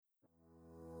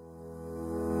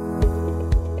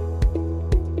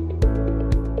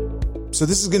So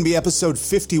this is going to be episode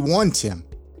 51, Tim.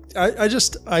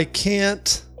 I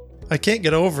can't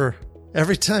get over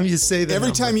every time you say that.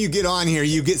 Every time you get on here,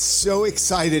 you get so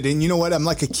excited. And you know what? I'm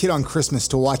like a kid on Christmas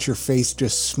to watch your face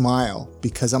just smile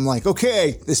because I'm like,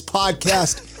 okay, this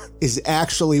podcast is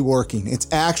actually working. It's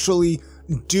actually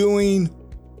doing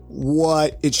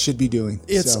what it should be doing.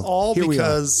 It's all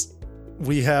because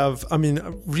we have,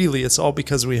 really, it's all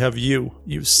because we have you.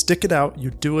 You stick it out.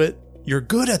 You do it. You're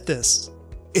good at this.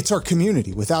 It's our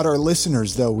community. Without our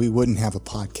listeners, though, we wouldn't have a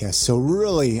podcast. So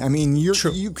really,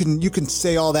 you can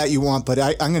say all that you want, but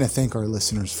I'm going to thank our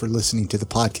listeners for listening to the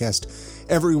podcast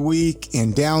every week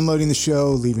and downloading the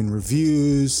show, leaving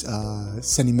reviews,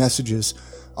 sending messages,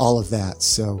 all of that.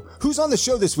 So who's on the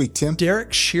show this week, Tim?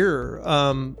 Derek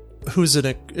Shearer, who's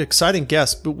an exciting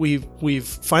guest, but we've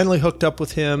finally hooked up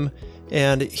with him,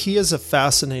 and he has a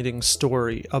fascinating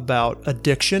story about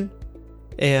addiction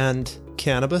and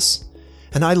cannabis.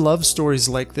 And I love stories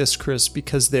like this, Chris,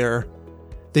 because they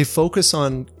focus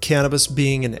on cannabis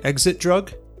being an exit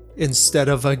drug instead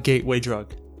of a gateway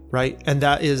drug, right? And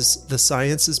the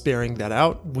science is bearing that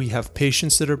out. We have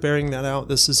patients that are bearing that out.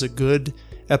 This is a good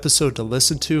episode to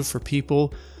listen to for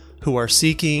people who are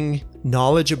seeking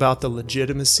knowledge about the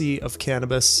legitimacy of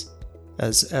cannabis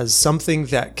as something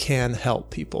that can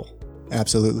help people.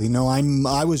 Absolutely. No,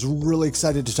 I was really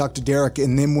excited to talk to Derek.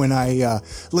 And then when I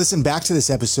listened back to this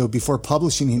episode before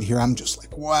publishing it here, I'm just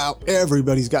like, wow,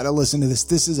 everybody's got to listen to this.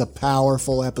 This is a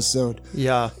powerful episode.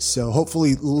 Yeah. So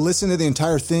hopefully listen to the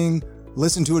entire thing,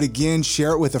 listen to it again,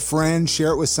 share it with a friend,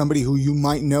 share it with somebody who you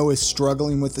might know is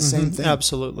struggling with the same thing.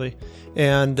 Absolutely.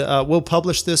 And we'll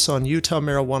publish this on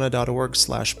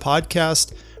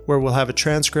utahmarijuana.org/podcast, where we'll have a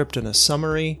transcript and a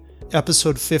summary.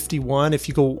 Episode 51. If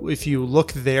you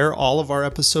look there, all of our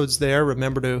episodes there.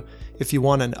 Remember if you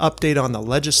want an update on the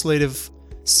legislative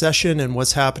session and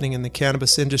what's happening in the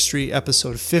cannabis industry,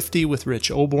 episode 50 with Rich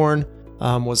Oborn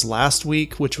was last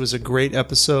week, which was a great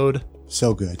episode.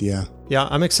 So good, yeah. Yeah,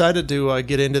 I'm excited to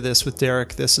get into this with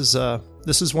Derek. This is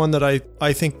one that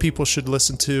I think people should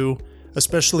listen to,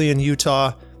 especially in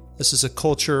Utah. This is a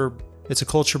culture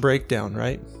breakdown,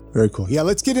 right? Very cool. Yeah,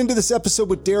 let's get into this episode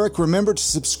with Derek. Remember to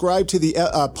subscribe to the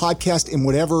podcast in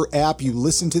whatever app you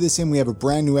listen to this in. We have a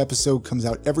brand new episode, comes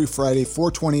out every Friday,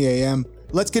 4:20 a.m.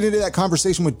 Let's get into that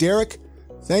conversation with Derek.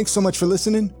 Thanks so much for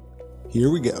listening.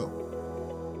 Here we go.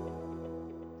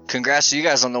 Congrats to you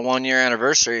guys on the 1-year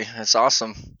anniversary. That's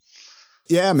awesome.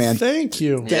 Yeah, man. Thank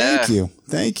you. Thank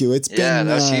you. It's been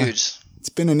that was huge. It's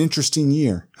been an interesting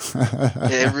year.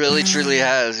 It really, truly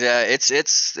has. Yeah,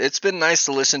 it's been nice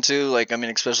to listen to.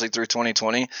 Especially through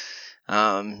 2020. You know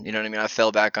what I mean? I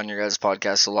fell back on your guys'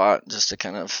 podcast a lot just to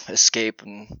kind of escape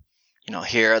and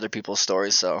hear other people's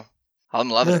stories. So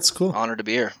I'm loving it. That's cool. Honored to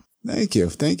be here. Thank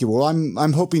you. Well,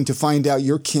 I'm hoping to find out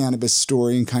your cannabis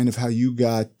story and kind of how you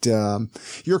got.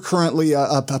 You're currently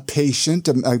a patient,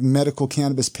 a medical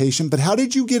cannabis patient. But how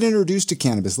did you get introduced to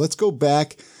cannabis? Let's go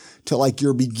back to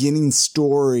your beginning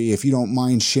story, if you don't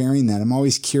mind sharing that. I'm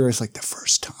always curious, the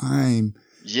first time.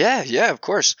 Yeah, of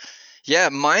course. Yeah,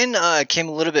 mine came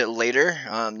a little bit later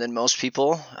than most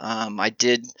people. I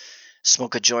did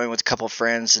smoke a joint with a couple of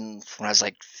friends, and when I was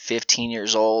 15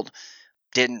 years old,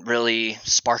 didn't really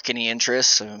spark any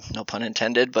interest, no pun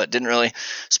intended, but didn't really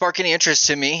spark any interest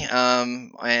to me,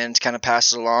 and kind of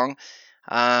passed it along.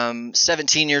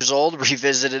 17 years old,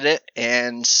 revisited it,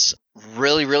 and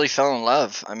really, really fell in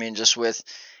love. Just with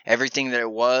everything that it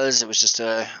was just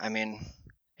I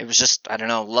don't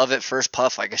know, love at first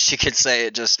puff, I guess you could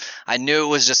say. I knew it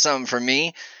was just something for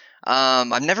me.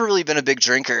 I've never really been a big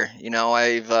drinker.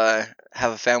 I've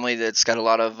have a family that's got a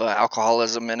lot of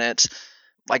alcoholism in it.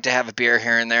 Like to have a beer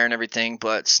here and there and everything,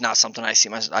 but it's not something I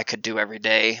could do every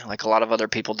day like a lot of other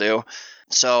people do.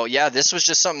 So yeah, this was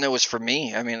just something that was for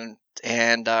me.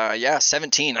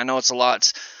 17. I know it's a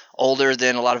lot older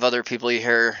than a lot of other people you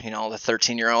hear, the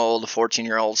 13-year-old, the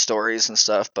 14-year-old stories and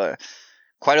stuff, but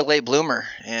quite a late bloomer.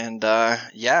 And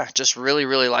just really,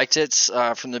 really liked it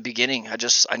from the beginning. I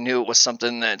knew it was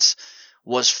something that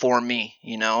was for me,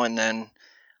 and then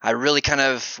I really kind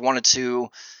of wanted to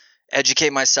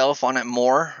educate myself on it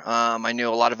more. I knew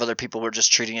a lot of other people were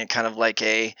just treating it kind of like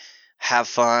a have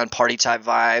fun party type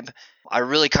vibe. I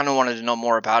really kind of wanted to know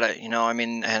more about it,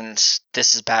 and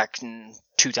this is back in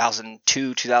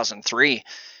 2002, 2003,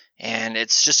 and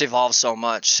it's just evolved so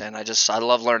much, and I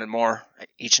love learning more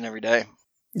each and every day.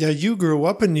 Yeah, you grew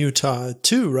up in Utah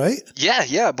too, right?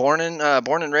 Yeah, born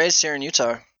and raised here in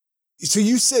Utah. So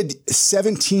you said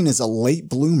 17 is a late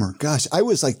bloomer. Gosh, I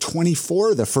was like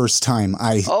 24 the first time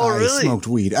I smoked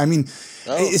weed. I mean,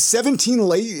 is 17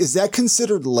 late? Is that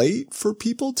considered late for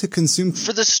people to consume?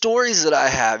 For the stories that I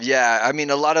have, yeah. I mean,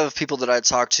 a lot of people that I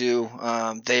talk to,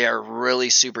 they are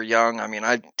really super young. I mean,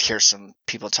 I hear some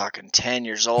people talking 10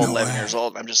 years old, 11 years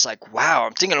old. I'm just like, wow,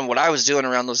 I'm thinking of what I was doing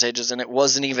around those ages, and it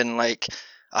wasn't even like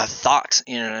a thought.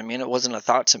 You know what I mean? It wasn't a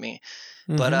thought to me.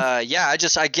 Mm-hmm. But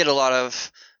I get a lot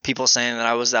of people saying that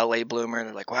I was that late bloomer, and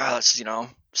they're like, wow, that's,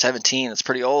 17, that's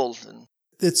pretty old. And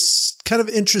it's kind of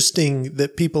interesting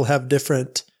that people have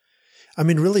different, I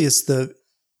mean, really is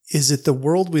it the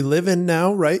world we live in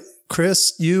now, right?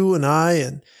 Chris, you and I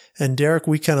and Derek,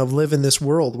 we kind of live in this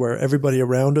world where everybody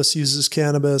around us uses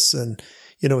cannabis, and,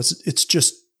 it's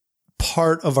just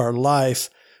part of our life.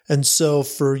 And so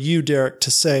for you, Derek, to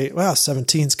say, wow,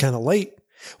 17 is kind of late.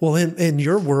 Well, in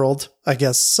your world, I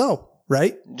guess so.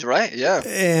 Right? Right. Yeah.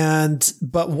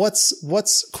 But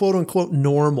what's quote unquote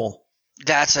normal?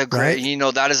 That's a great,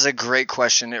 that is a great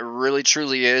question. It really,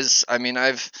 truly is. I mean,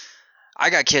 I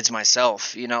got kids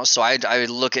myself, so I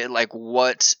look at like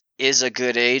what is a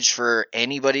good age for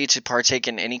anybody to partake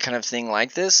in any kind of thing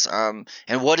like this. And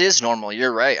what is normal?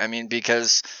 You're right. I mean,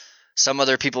 because some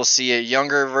other people see a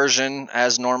younger version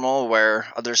as normal, where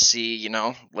others see,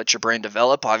 let your brain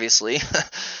develop, obviously.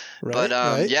 Right,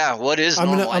 but yeah, what is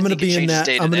normal? I'm going to be in that.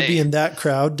 I'm going to be in that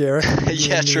crowd, Derek.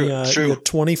 Yeah, true.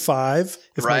 25.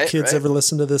 If my kids ever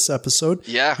listen to this episode,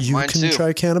 yeah, you mine can too.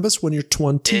 Try cannabis when you're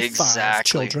 25.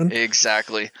 Exactly. Children.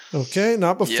 Exactly. Okay,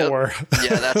 not before. Yep.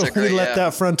 Yeah, that's a great. We let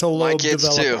that frontal lobe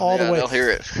develop too. all the way. They'll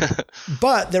hear it.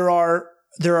 But there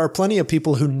are plenty of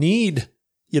people who need,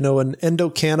 an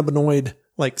endocannabinoid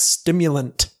like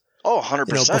stimulant. Oh,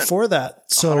 100%. Before that.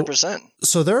 So 100%.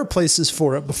 So there are places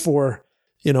for it before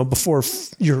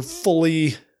you're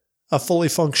a fully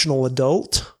functional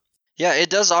adult. Yeah, it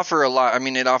does offer a lot. I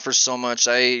mean, it offers so much.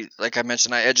 Like I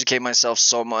mentioned, I educate myself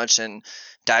so much and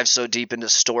dive so deep into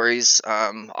stories.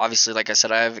 Obviously, like I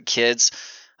said, I have kids.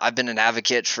 I've been an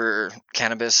advocate for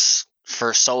cannabis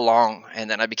for so long, and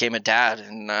then I became a dad,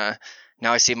 and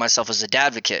now I see myself as a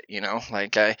dadvocate.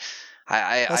 Like I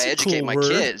educate my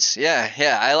kids.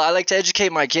 Yeah. I like to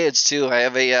educate my kids too. I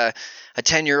have a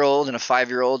 10-year-old and a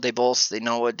 5-year-old. They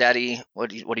know what daddy,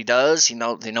 what he does.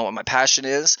 They know what my passion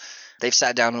is. They've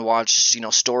sat down and watched,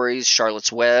 stories,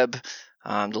 Charlotte's Web,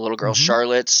 the little girl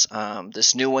Charlotte's,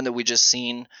 this new one that we just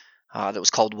seen, that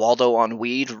was called Waldo on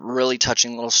Weed. Really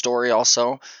touching little story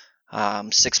also.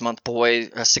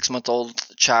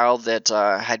 6-month-old child that,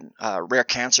 had, rare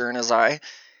cancer in his eye,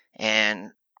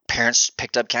 and parents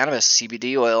picked up cannabis,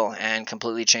 CBD oil, and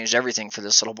completely changed everything for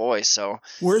this little boy. So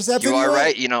where's that? You are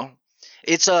right.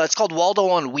 It's called Waldo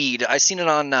on Weed. I seen it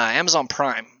on Amazon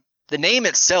Prime. The name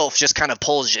itself just kind of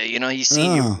pulls you. You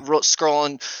see you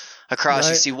scrolling across,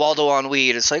 you see Waldo on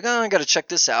Weed. It's like, I got to check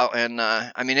this out. And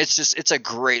I mean, it's a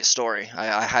great story.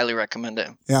 I highly recommend it.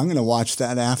 Yeah, I'm going to watch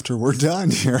that after we're done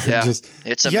here. Yeah, it's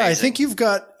amazing. Yeah, I think you've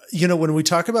got, when we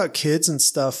talk about kids and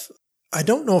stuff, I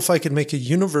don't know if I could make a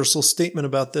universal statement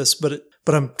about this, but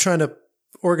I'm trying to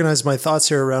organize my thoughts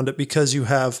here around it, because you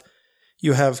have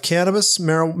cannabis,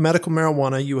 medical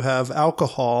marijuana, you have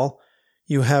alcohol,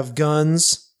 you have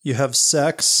guns, you have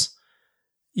sex,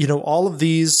 all of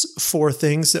these 4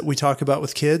 things that we talk about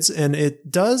with kids. And it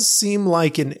does seem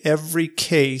like in every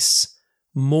case,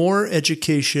 more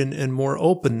education and more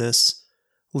openness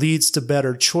leads to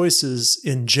better choices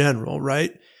in general,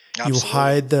 right? Absolutely.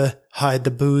 You hide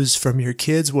the booze from your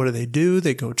kids. What do?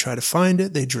 They go try to find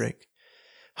it. They drink.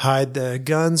 Hide the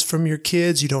guns from your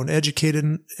kids. You don't educate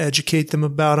them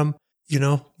about them.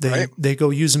 They go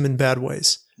use them in bad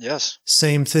ways. Yes.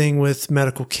 Same thing with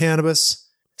medical cannabis,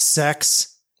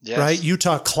 sex, right?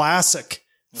 Utah classic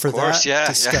for that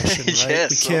discussion, right?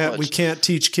 Yes, we can't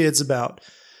teach kids about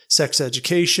sex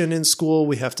education in school.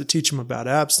 We have to teach them about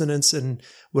abstinence. And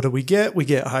what do? We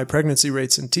get high pregnancy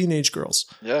rates in teenage girls.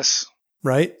 Yes.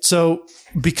 Right. So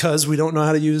because we don't know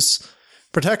how to use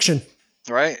protection.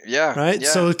 Right. Yeah. Right. Yeah.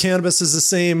 So cannabis is the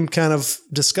same kind of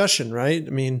discussion, right? I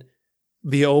mean,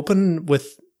 be open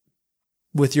with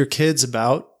your kids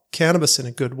about cannabis in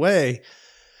a good way.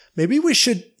 Maybe we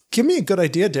should, give me a good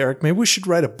idea, Derek. Maybe we should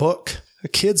write a book, a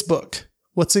kid's book.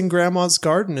 What's in Grandma's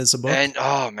Garden is a book. And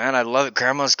oh man, I love it.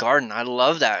 Grandma's Garden. I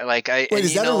love that. Wait,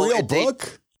 is that a real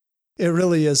book? It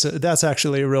really is. That's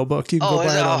actually a real book. You can go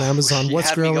buy it on Amazon.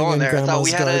 What's growing in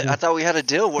Grandma's Garden? I thought we had a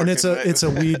deal working. And it's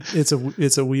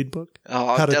a weed book.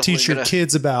 Oh, how to teach your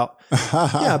kids about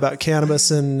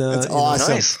cannabis and that's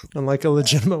awesome. In like a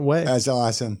legitimate way. That's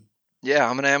awesome. Yeah,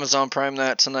 I'm gonna Amazon Prime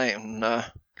that tonight, and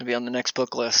gonna be on the next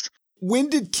book list. when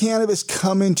did cannabis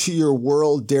come into your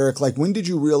world, Derek? Like, when did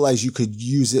you realize you could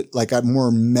use it like on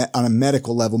a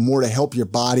medical level, more to help your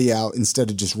body out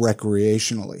instead of just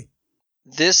recreationally?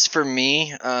 This, for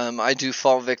me, I do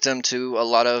fall victim to a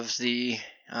lot of the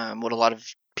what a lot of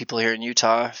people here in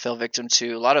Utah fell victim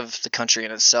to, a lot of the country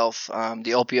in itself,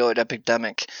 the opioid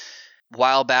epidemic. A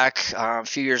while back, a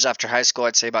few years after high school,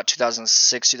 I'd say about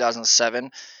 2006, 2007,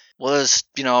 was,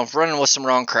 running with some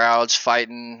wrong crowds,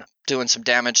 fighting, doing some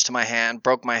damage to my hand,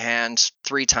 broke my hand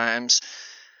 3 times,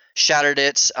 shattered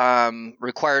it,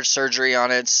 required surgery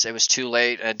on it. It was too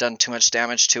late. I had done too much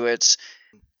damage to it.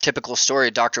 Typical story,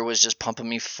 a doctor was just pumping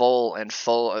me full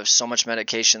of so much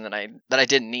medication that I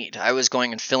didn't need. I was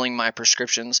going and filling my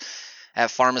prescriptions at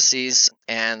pharmacies,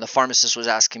 and the pharmacist was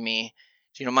asking me,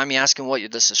 "Do you mind me asking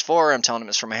what this is for?" I'm telling him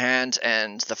it's for my hand,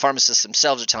 and the pharmacists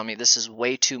themselves are telling me this is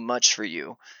way too much for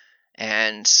you.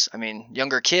 And I mean,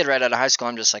 younger kid right out of high school,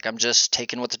 I'm just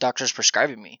taking what the doctor's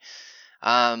prescribing me.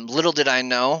 Little did I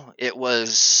know it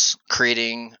was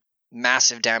creating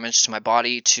massive damage to my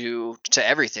body, to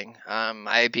everything.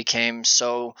 I became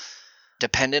so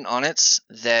dependent on it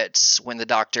that when the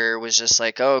doctor was just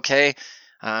like, "Oh, okay,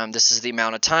 this is the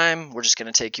amount of time, we're just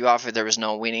going to take you off," there was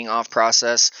no weaning off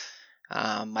process.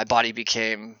 My body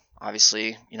became,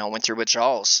 obviously, went through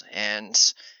withdrawals and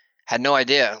had no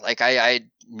idea. Like, I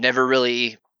never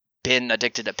really been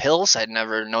addicted to pills. I'd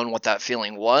never known what that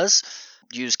feeling was.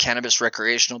 Used cannabis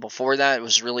recreational before that. It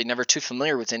was really never too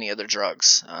familiar with any other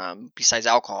drugs besides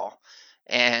alcohol,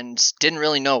 and didn't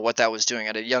really know what that was doing.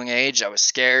 At a young age, I was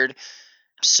scared,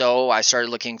 so I started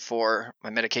looking for my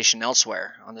medication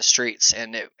elsewhere on the streets.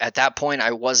 And at that point,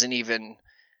 I wasn't even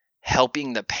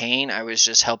helping the pain. I was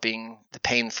just helping the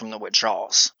pain from the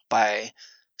withdrawals by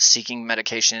seeking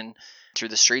medication through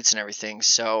the streets and everything.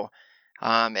 So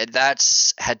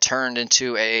that had turned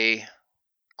into a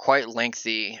quite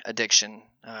lengthy addiction.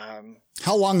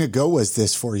 How long ago was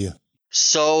this for you?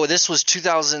 So this was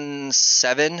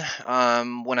 2007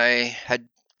 when I had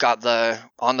got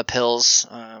on the pills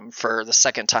for the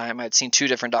second time. I'd seen 2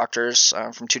 different doctors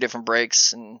from 2 different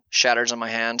breaks and shatters on my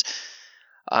hand.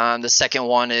 The second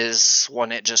one is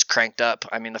when it just cranked up.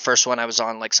 I mean, the first one I was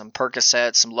on like some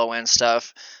Percocet, some low end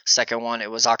stuff. Second one, it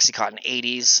was Oxycontin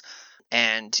 80s,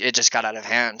 and it just got out of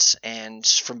hand. And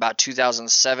from about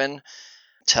 2007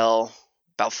 till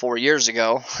about 4 years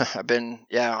ago, I've been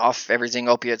off everything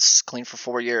opiates clean for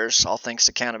 4 years, all thanks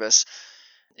to cannabis.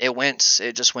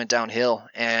 It just went downhill,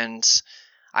 and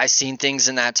I seen things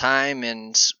in that time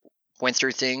and went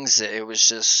through things it was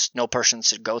just no person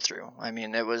should go through. I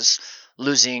mean, it was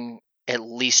losing at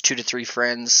least 2 to 3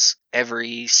 friends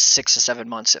every 6 to 7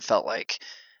 months. It felt like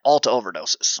all to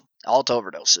overdoses.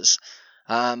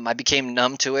 I became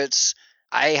numb to it.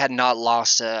 I had not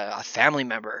lost a family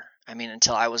member,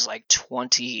 until I was like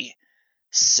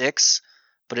 26.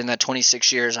 But in that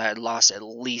 26 years, I had lost at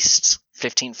least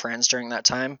 15 friends during that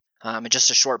time, in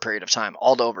just a short period of time,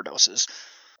 all to overdoses.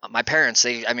 My parents,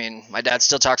 my dad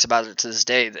still talks about it to this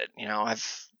day that,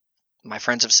 my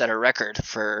friends have set a record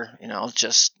for,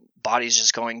 just bodies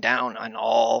just going down on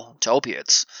all to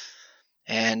opiates.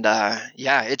 And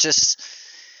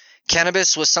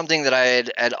cannabis was something that I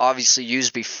had obviously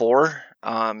used before.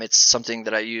 It's something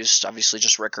that I used obviously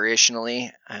just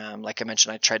recreationally. Like I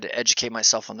mentioned, I tried to educate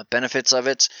myself on the benefits of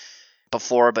it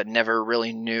before, but never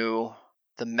really knew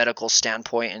the medical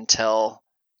standpoint until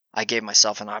I gave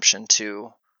myself an option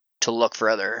to look for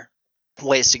other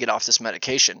ways to get off this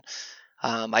medication.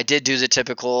 I did do the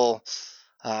typical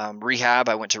rehab.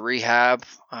 I went to rehab.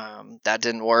 That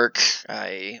didn't work.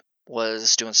 I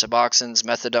was doing Suboxones,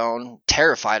 methadone,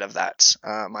 terrified of that.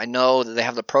 I know that they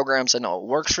have the programs. I know it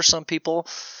works for some people,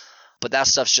 but that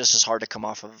stuff's just as hard to come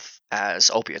off of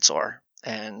as opiates are.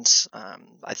 And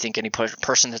I think any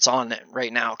person that's on it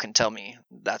right now can tell me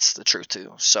that's the truth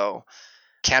too. So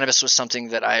cannabis was something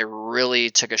that I really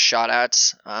took a shot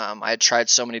at. I had tried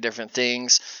so many different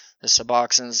things, the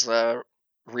Suboxones, the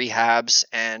rehabs,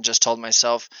 and just told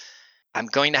myself, I'm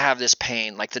going to have this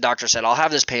pain. Like the doctor said, I'll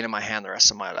have this pain in my hand the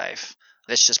rest of my life.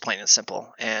 It's just plain and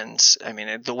simple. And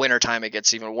the winter time, it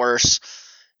gets even worse.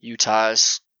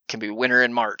 Utah's can be winter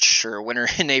in March or winter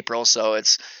in April. So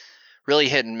it's really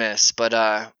hit and miss. But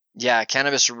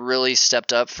cannabis really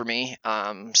stepped up for me,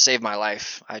 saved my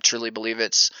life. I truly believe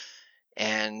it.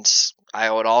 And I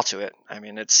owe it all to it.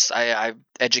 I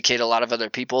educate a lot of other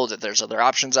people that there's other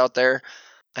options out there.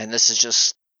 And this is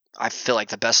just, I feel like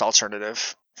the best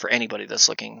alternative for anybody that's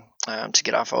looking to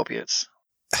get off opiates.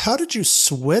 How did you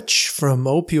switch from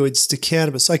opioids to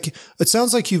cannabis? Like, it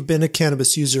sounds like you've been a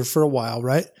cannabis user for a while,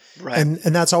 right? Right. And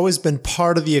that's always been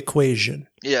part of the equation.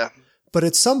 Yeah. But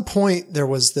at some point there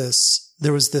was this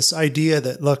this idea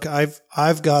that, look,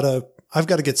 I've got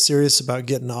to get serious about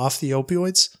getting off the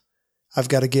opioids. I've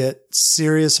got to get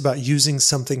serious about using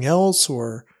something else,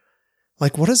 or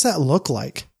like, what does that look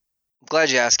like? I'm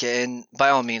glad you asked it. And by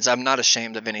all means, I'm not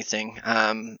ashamed of anything.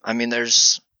 I'm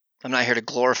not here to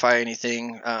glorify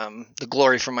anything. The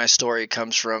glory from my story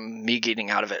comes from me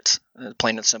getting out of it,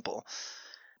 plain and simple.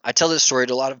 I tell this story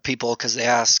to a lot of people because they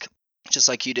ask, just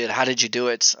like you did, how did you do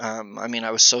it?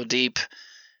 I was so deep,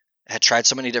 had tried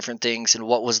so many different things, and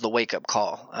what was the wake-up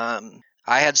call?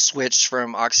 I had switched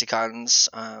from Oxycontins,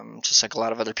 just like a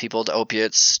lot of other people, to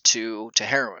opiates to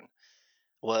heroin.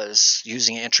 Was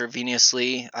using it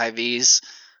intravenously, IVs,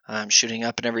 shooting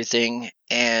up and everything.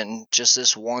 And just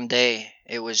this one day,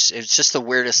 it's just the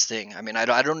weirdest thing.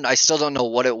 I still don't know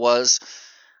what it was.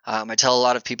 I tell a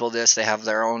lot of people this, they have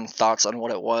their own thoughts on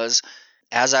what it was.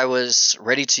 As I was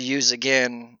ready to use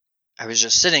again, I was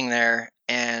just sitting there,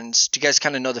 and do you guys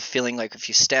kind of know the feeling like if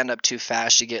you stand up too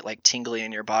fast, you get like tingly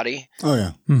in your body? Oh,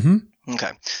 yeah. Mm-hmm.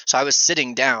 Okay. So I was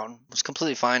sitting down, was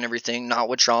completely fine, everything, not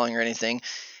withdrawing or anything.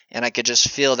 And I could just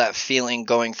feel that feeling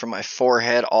going from my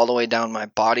forehead all the way down my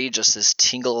body, just this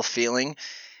tingle feeling.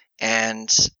 And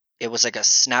it was like a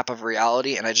snap of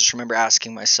reality. And I just remember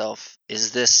asking myself,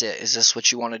 is this it? Is this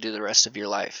what you want to do the rest of your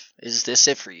life? Is this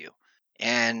it for you?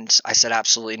 And I said,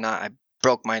 absolutely not. I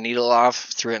broke my needle off,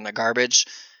 threw it in the garbage,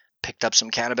 picked up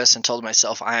some cannabis, and told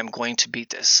myself, I am going to beat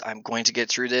this. I'm going to get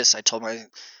through this. I told my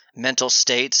mental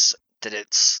states that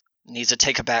it's needs to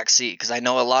take a back seat, because I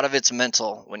know a lot of it's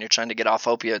mental when you're trying to get off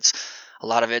opiates. A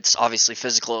lot of it's obviously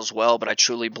physical as well, but I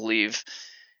truly believe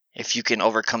if you can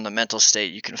overcome the mental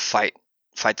state, you can fight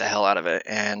the hell out of it.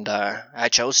 And I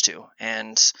chose to.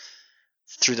 And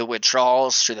through the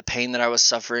withdrawals, through the pain that I was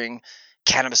suffering,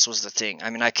 cannabis was the thing.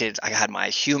 I had my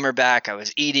humor back. I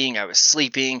was eating, I was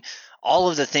sleeping, all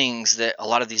of the things that a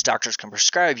lot of these doctors can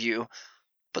prescribe you,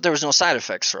 but there was no side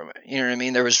effects from it. You know what I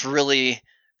mean? There was really,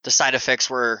 the side effects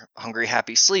were hungry,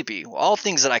 happy, sleepy, all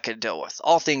things that I could deal with,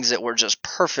 all things that were just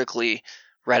perfectly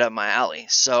right up my alley.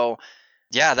 So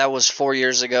yeah, that was 4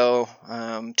 years ago,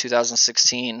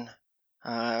 2016,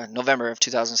 November of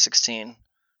 2016,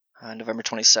 November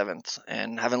 27th,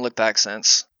 and haven't looked back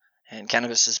since. And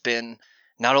cannabis has been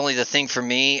not only the thing for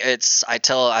me,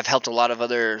 I've helped a lot of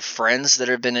other friends that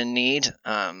have been in need.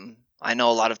 I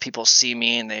know a lot of people see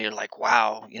me and they're like,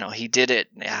 wow, he did it.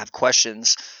 And they have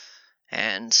questions.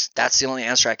 And that's the only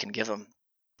answer I can give them.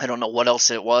 I don't know what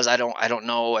else it was. I don't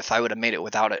know if I would have made it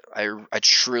without it. I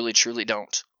truly, truly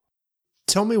don't.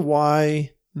 Tell me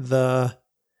why do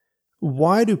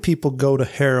people go to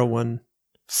heroin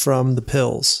from the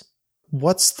pills?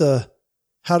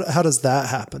 How does that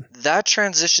happen? That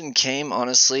transition came,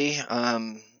 honestly.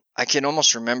 I can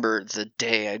almost remember the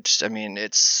day.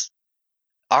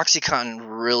 OxyContin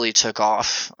really took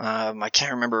off. I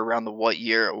can't remember around what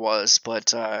year it was,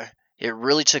 but it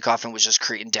really took off and was just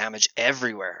creating damage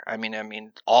everywhere. I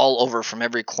mean, all over from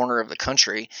every corner of the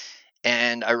country.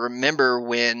 And I remember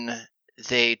when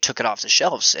they took it off the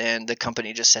shelves and the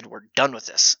company just said, we're done with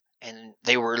this. And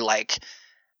they were like,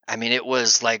 it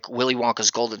was like Willy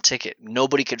Wonka's golden ticket.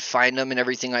 Nobody could find them and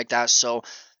everything like that. So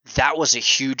that was a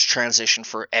huge transition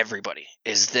for everybody,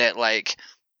 is that like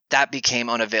that became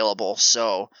unavailable.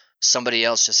 So somebody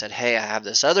else just said, hey, I have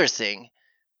this other thing,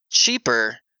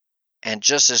 cheaper and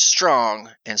just as strong.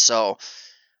 And so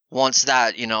once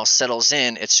that, settles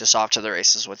in, it's just off to the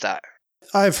races with that.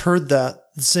 I've heard that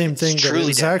the same thing,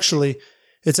 that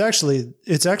it's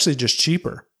actually just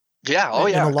cheaper. Yeah. Oh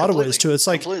yeah. In a lot of ways too. It's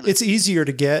like, it's easier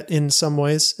to get in some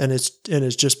ways, and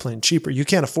it's just plain cheaper. You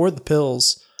can't afford the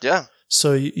pills. Yeah.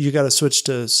 So you got to switch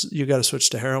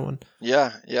to heroin.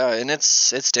 Yeah. Yeah. And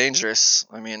it's dangerous.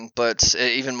 But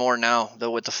even more now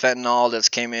though, with the fentanyl that's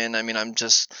came in, I'm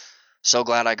just so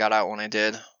glad I got out when I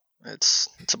did. It's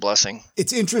a blessing.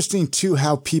 It's interesting too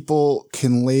how people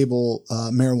can label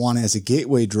marijuana as a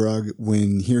gateway drug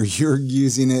when you're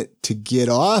using it to get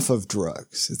off of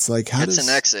drugs. It's like it's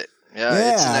an exit.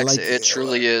 Yeah, it's an exit. Like, it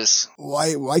truly is.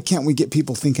 Why can't we get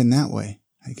people thinking that way?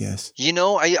 I guess.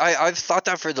 I've thought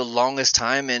that for the longest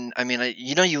time, and when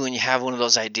you have one of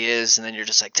those ideas, and then you're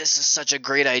just like, this is such a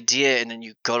great idea, and then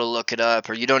you go to look it up,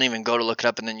 or you don't even go to look it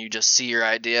up, and then you just see your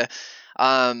idea.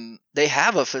 They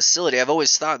have a facility. I've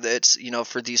always thought that,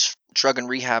 for these drug and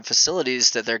rehab facilities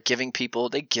that they give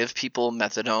people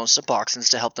methadone,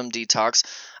 Suboxones to help them detox.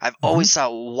 I've always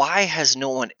thought, why has no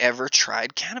one ever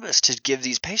tried cannabis to give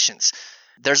these patients?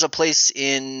 There's a place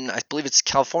in, I believe it's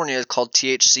California, called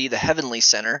THC, the Heavenly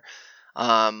Center.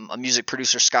 A music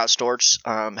producer, Scott Storch,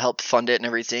 helped fund it and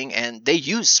everything. And they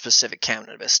use specific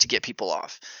cannabis to get people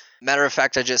off. Matter of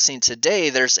fact, I just seen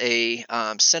today there's a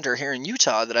center here in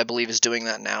Utah that I believe is doing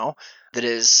that now, that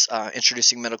is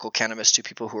introducing medical cannabis to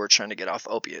people who are trying to get off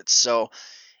opiates. So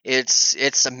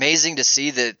it's amazing to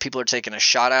see that people are taking a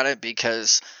shot at it,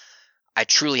 because I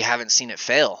truly haven't seen it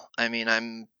fail. I mean,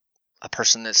 I'm a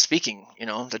person that's speaking,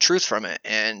 the truth from it,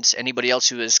 and anybody else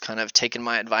who has kind of taken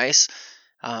my advice,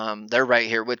 they're right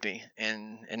here with me,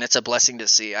 and it's a blessing to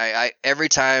see. I every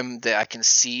time that I can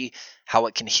see how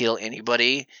it can heal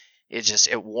anybody,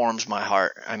 it warms my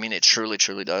heart. I mean, it truly,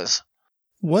 truly does.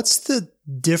 What's the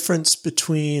difference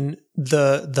between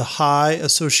the high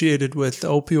associated with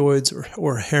opioids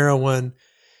or heroin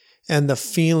and the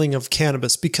feeling of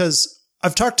cannabis? Because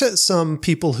I've talked to some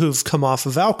people who've come off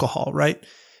of alcohol, right?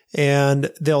 And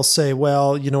they'll say,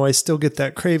 well, I still get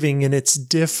that craving, and it's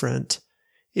different.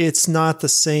 It's not the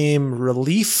same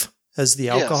relief as the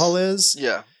alcohol is.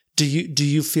 Yeah. Do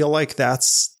you feel like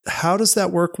how does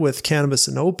that work with cannabis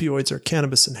and opioids, or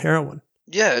cannabis and heroin?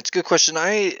 Yeah, it's a good question.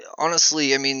 I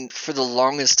honestly, for the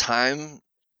longest time,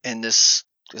 and this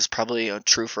is probably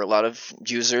true for a lot of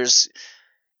users,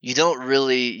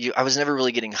 I was never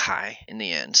really getting high in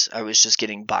the end. I was just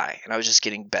getting by, and I was just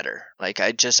getting better. Like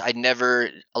a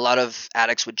lot of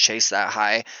addicts would chase that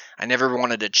high. I never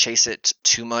wanted to chase it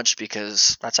too much,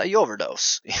 because that's how you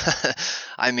overdose.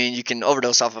 You can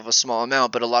overdose off of a small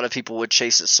amount, but a lot of people would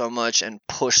chase it so much and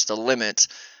push the limit.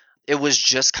 It was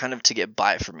just kind of to get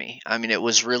by for me. It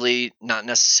was really not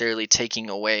necessarily taking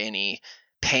away any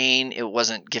pain. It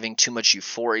wasn't giving too much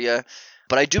euphoria.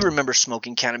 But I do remember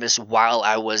smoking cannabis while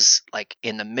I was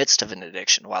in the midst of an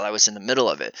addiction, while I was in the middle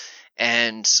of it.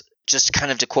 And just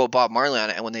kind of to quote Bob Marley on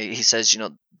it, when he says,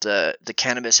 the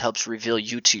cannabis helps reveal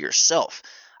you to yourself.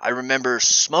 I remember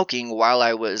smoking while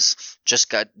I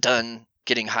got done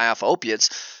getting high off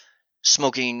opiates,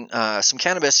 smoking some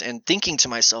cannabis and thinking to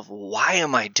myself, why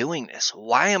am I doing this?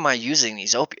 Why am I using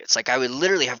these opiates? I would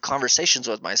literally have conversations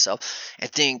with myself and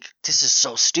think, this is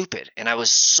so stupid. And I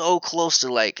was so close to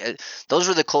those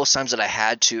were the close times that I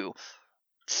had to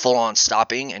full on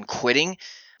stopping and quitting.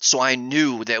 So I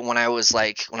knew that when I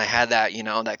had that,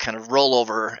 that kind of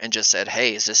rollover and just said,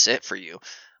 hey, is this it for you?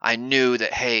 I knew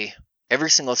that, hey,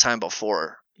 every single time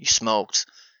before you smoked,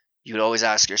 you would always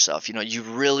ask yourself, you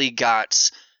really got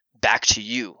back to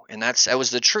you, and that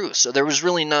was the truth. So there was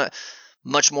really not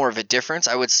much more of a difference.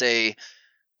 I would say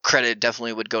credit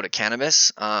definitely would go to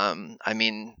cannabis.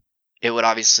 It would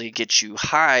obviously get you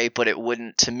high, but it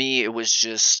wouldn't. To me, it was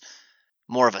just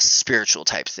more of a spiritual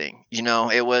type thing.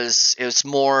 It was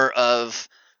more of,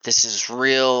 this is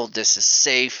real, this is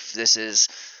safe, there's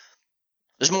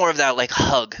more of that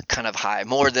hug kind of high,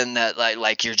 more than that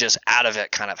like you're just out of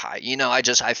it kind of high.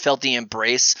 I felt the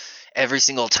embrace every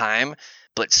single time.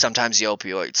 But sometimes the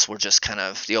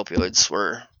opioids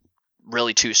were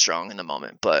really too strong in the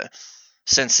moment. But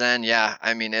since then, yeah,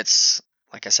 it's,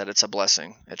 like I said, it's a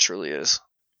blessing. It truly is.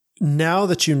 Now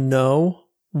that you know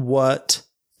what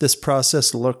this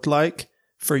process looked like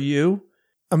for you,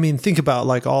 think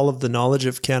about all of the knowledge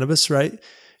of cannabis, right?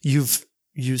 You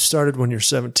started when you're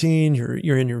 17,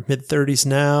 you're in your mid 30s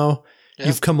now. Yeah.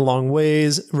 You've come a long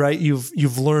ways, right?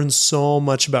 You've learned so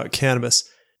much about cannabis.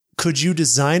 Could you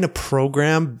design a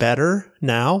program better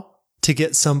now to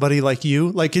get somebody like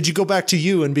you? Could you go back to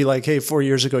you and be like, hey, 4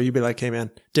 years ago, you'd be like, hey,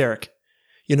 man, Derek,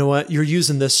 you know what? You're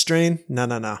using this strain.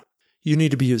 No. You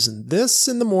need to be using this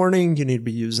in the morning. You need to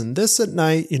be using this at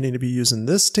night. You need to be using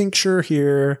this tincture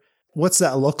here. What's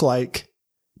that look like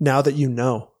now that you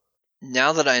know?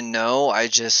 Now that I know, I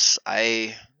just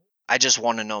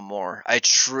want to know more. I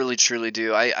truly, truly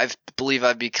do. I believe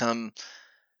I've become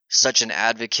such an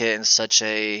advocate and such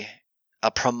a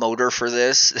promoter for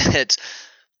this, that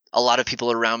a lot of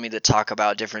people around me that talk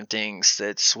about different things,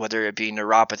 that's whether it be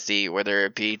neuropathy, whether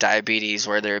it be diabetes,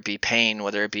 whether it be pain,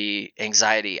 whether it be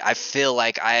anxiety, I feel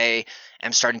like I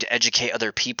am starting to educate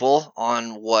other people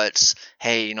on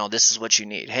hey, this is what you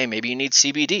need. Hey, maybe you need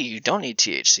CBD. You don't need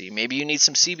THC. Maybe you need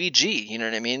some CBG, you know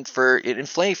what I mean, for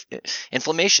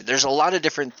inflammation. There's a lot of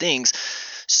different things.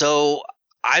 So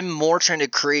I'm more trying to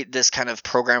create this kind of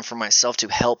program for myself to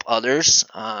help others,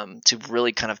 to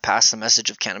really kind of pass the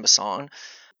message of cannabis on,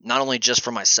 not only just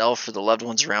for myself, for the loved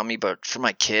ones around me, but for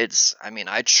my kids.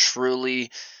 I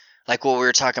truly, like what we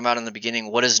were talking about in the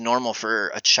beginning, what is normal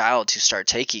for a child to start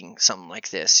taking something like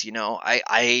this?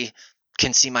 I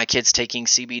can see my kids taking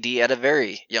CBD at a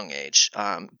very young age,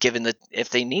 given that if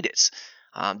they need it.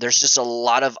 There's just a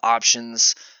lot of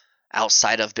options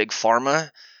outside of big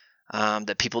pharma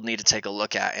that people need to take a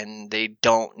look at, and they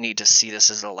don't need to see this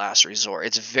as the last resort.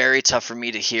 It's very tough for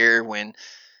me to hear when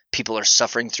people are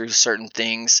suffering through certain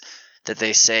things that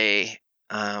they say,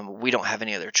 we don't have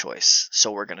any other choice.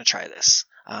 So we're going to try this.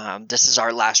 This is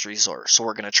our last resort. So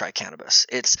we're going to try cannabis.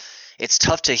 It's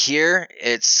tough to hear.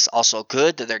 It's also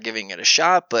good that they're giving it a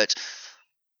shot, but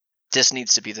this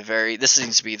needs to be the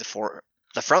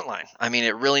front line. I mean,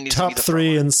 it really needs to be the top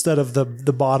three instead of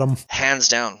the bottom. Hands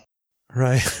down.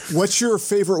 Right. What's your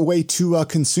favorite way to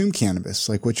consume cannabis?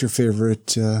 Like, what's your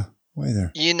favorite way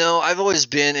there? You know, I've always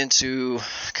been into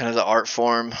kind of the art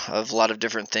form of a lot of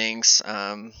different things.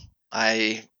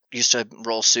 I used to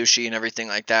roll sushi and everything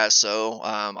like that. So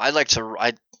I like to,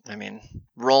 I mean,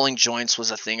 rolling joints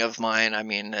was a thing of mine. I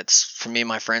mean, it's for me and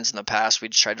my friends in the past, we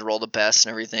tried to roll the best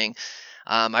and everything.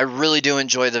 I really do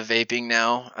enjoy the vaping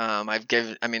now.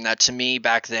 That to me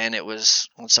back then, it was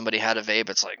when somebody had a vape,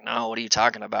 it's like, no, what are you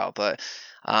talking about? But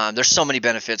there's so many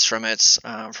benefits from it,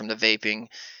 from the vaping.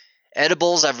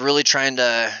 Edibles, I've really trying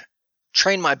to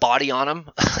train my body on them,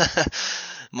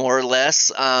 more or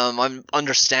less. I'm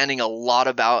understanding a lot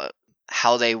about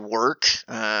how they work,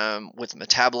 with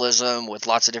metabolism, with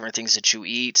lots of different things that you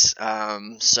eat.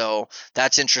 So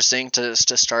that's interesting to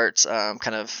start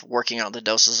kind of working out the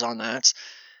doses on that.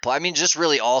 But I mean, just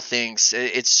really all things.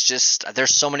 It's just,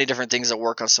 there's so many different things that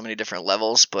work on so many different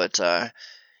levels. But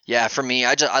yeah, for me,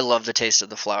 I love the taste of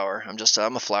the flower.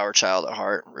 I'm a flower child at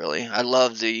heart, really. I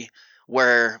love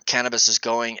where cannabis is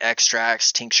going,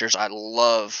 extracts, tinctures. I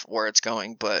love where it's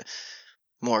going, but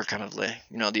more kind of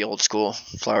the old school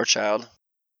flower child.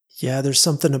 Yeah, there's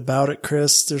something about it,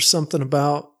 Chris. There's something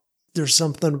about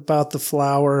the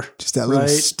flower. Just that little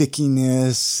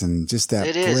stickiness and just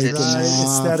that breaking off.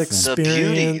 It's that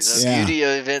experience. The beauty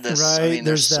of it.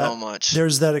 There's so much.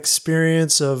 There's that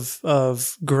experience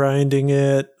of grinding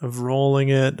it, of rolling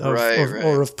it,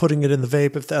 or of putting it in the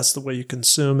vape if that's the way you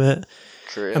consume it.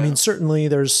 Correct. I mean, certainly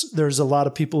there's a lot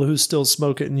of people who still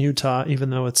smoke it in Utah,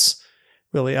 even though it's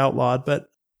really outlawed. But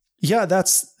yeah,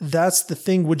 that's the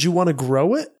thing. Would you want to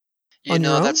grow it?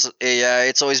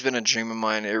 It's always been a dream of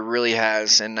mine. It really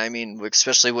has. And I mean,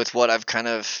 especially with what I've kind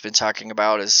of been talking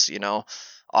about is,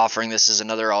 offering this as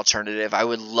another alternative. I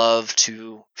would love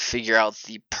to figure out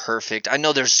the perfect, I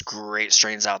know there's great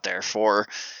strains out there for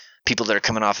people that are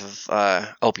coming off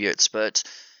of opiates, but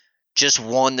just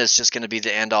one that's just going to be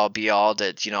the end all be all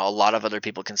that, a lot of other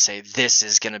people can say, this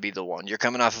is going to be the one. You're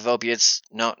coming off of opiates.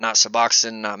 No, not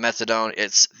Suboxone, not methadone.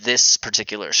 It's this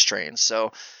particular strain.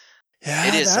 So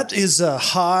yeah, that is a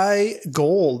high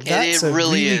goal. That's a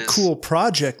really cool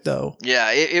project, though.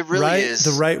 Yeah, it really is.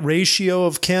 The right ratio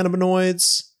of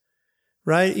cannabinoids,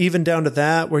 right? Even down to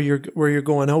that, where you're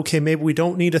going, okay, maybe we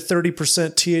don't need a 30%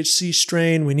 THC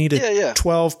strain. We need a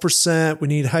 12%. We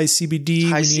need high CBD.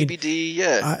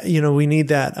 We need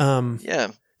that.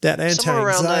 That anti-anxiety. Somewhere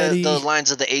around the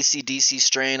lines of the AC/DC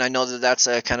strain. I know that's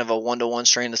a kind of a 1-to-1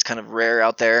 strain that's kind of rare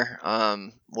out there.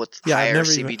 With higher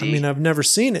CBD. I've never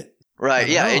seen it. Right.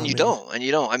 And you don't. I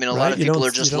mean, a lot of people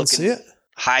are just looking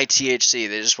high THC.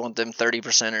 They just want them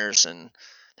 30%ers, and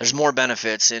there's more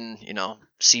benefits in,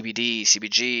 CBD,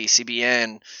 CBG,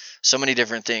 CBN, so many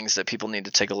different things that people need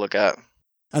to take a look at.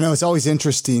 I know it's always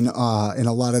interesting in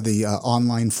a lot of the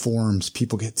online forums.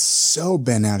 People get so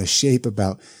bent out of shape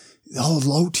about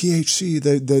low THC.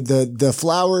 The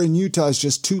flower in Utah is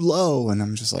just too low, and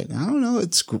I'm just like, I don't know.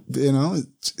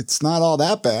 It's not all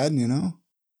that bad,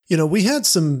 we had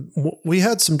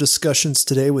some discussions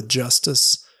today with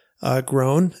Justice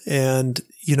Grown, and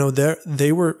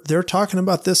they're talking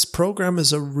about this program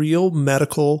as a real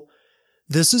medical.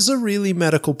 This is a really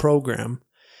medical program,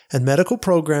 and medical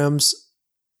programs,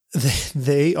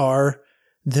 they're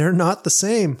not the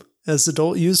same as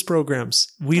adult use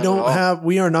programs. We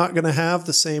are not going to have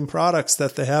the same products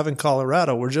that they have in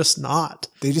Colorado. We're just not.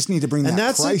 They just need to bring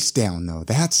that price down, though.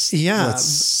 That's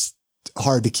what's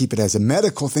hard to keep it as a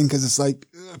medical thing, because it's like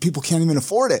people can't even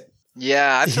afford it.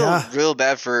 Yeah, I feel real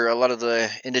bad for a lot of the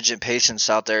indigent patients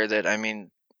out there that,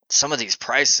 some of these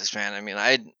prices, man.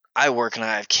 I work and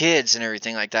I have kids and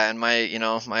everything like that, and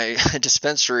my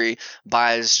dispensary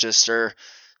buys are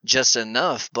just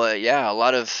enough. But yeah, a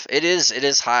lot of it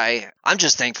is high. I'm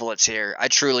just thankful it's here. I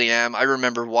truly am. I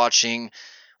remember watching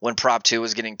when Prop 2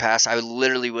 was getting passed. I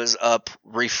literally was up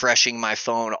refreshing my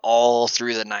phone all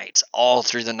through the night.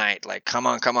 Like, come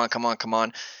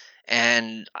on.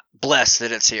 And blessed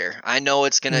that it's here. I know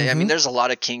it's going to, there's a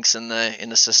lot of kinks in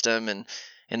the system and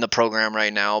in the program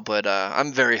right now, but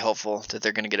I'm very hopeful that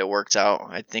they're going to get it worked out.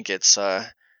 I think it's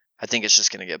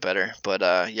just going to get better. But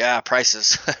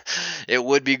prices, it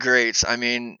would be great.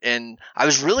 And I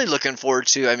was really looking forward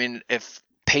to, if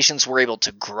patients were able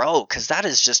to grow, because that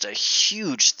is just a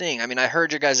huge thing. I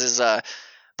heard your guys'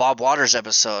 Bob Waters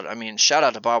episode. Shout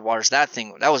out to Bob Waters. That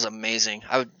was amazing.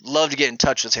 I would love to get in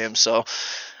touch with him. So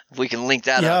we can link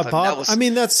that yeah, up. Bob.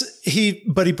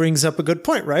 But he brings up a good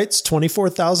point, right? It's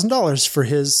 $24,000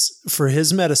 for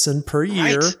his medicine per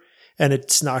year, Right. and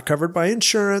it's not covered by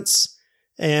insurance.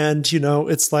 And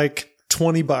it's like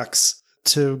 $20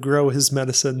 to grow his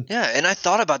medicine. Yeah, and I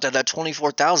thought about that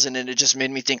 24,000, and it just made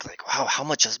me think like, wow, how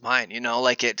much is mine?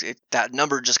 Like it that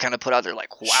number just kind of put out there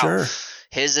like, wow, Sure.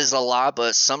 his is a lot,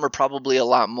 but some are probably a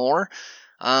lot more.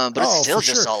 But it's still for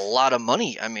just sure. a lot of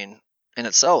money. I mean, in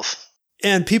itself.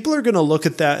 And people are going to look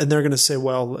at that and they're going to say,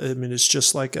 well, I mean, it's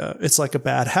just like a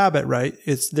bad habit, right?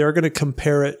 They're going to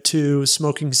compare it to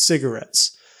smoking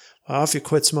cigarettes. Well, if you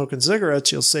quit smoking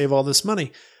cigarettes, you'll save all this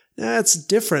money. That's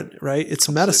different, right? It's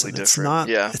medicine. Different.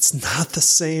 It's not the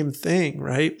same thing,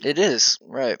 right? It is,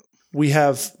 right. We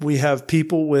have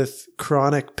people with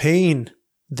chronic pain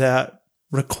that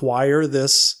require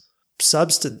this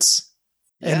substance.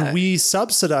 Yeah. And we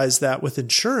subsidize that with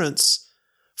insurance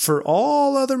for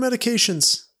all other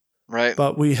medications. Right.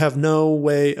 But we have no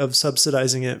way of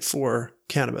subsidizing it for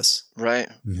cannabis. Right.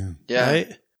 Yeah.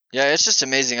 Right? Yeah, it's just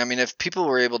amazing. I mean, if people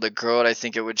were able to grow it, I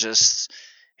think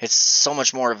it's so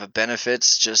much more of a benefit.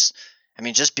 Just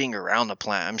being around the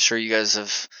plant. I'm sure you guys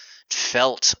have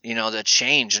felt, the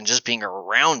change and just being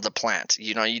around the plant.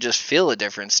 You just feel a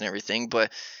difference and everything.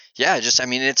 But yeah,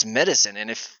 it's medicine.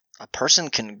 And if a person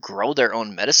can grow their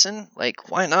own medicine, like,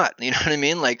 why not? You know what I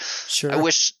mean? Like, Sure. I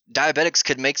wish diabetics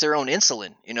could make their own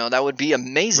insulin. That would be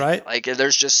amazing. Right. Like,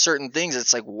 there's just certain things.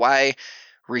 It's like, why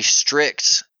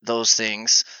restrict those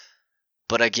things?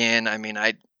 But again,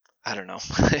 I don't know.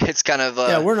 It's kind of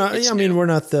we're not. it's I mean, new. we're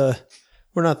not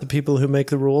the people who make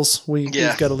the rules. We've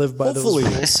got to live by Hopefully,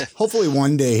 those rules. hopefully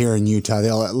one day here in Utah,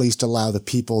 they'll at least allow the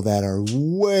people that are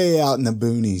way out in the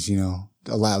boonies,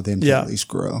 allow them to Yeah. at least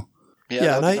grow.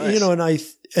 Yeah, and I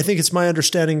think it's my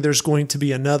understanding there's going to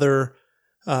be another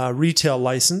retail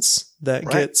license that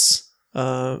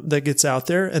gets out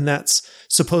there, and that's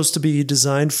supposed to be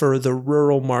designed for the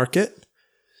rural market,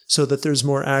 so that there's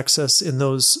more access in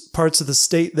those parts of the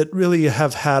state that really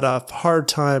have had a hard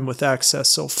time with access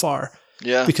so far.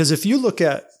 Yeah. Because if you look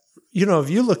at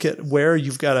where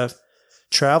you've got to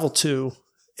travel to,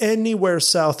 anywhere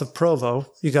south of Provo,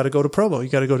 you got to go to Provo. You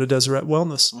got to go to Deseret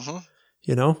Wellness.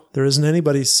 Mm-hmm. There isn't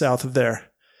anybody south of there.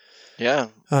 Yeah.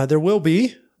 There will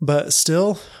be, but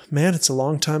still, man, it's a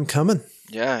long time coming.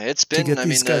 Yeah, it's been, get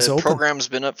these guys the open. program's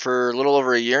been up for a little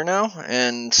over a year now,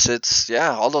 and it's,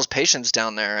 all those patients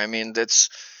down there. I mean,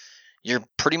 you're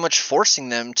pretty much forcing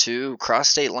them to cross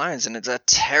state lines, and it's a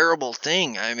terrible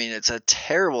thing. I mean, it's a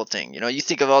terrible thing. You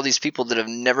think of all these people that have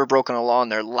never broken a law in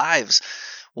their lives,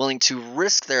 willing to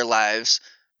risk their lives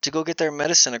to go get their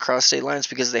medicine across state lines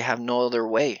because they have no other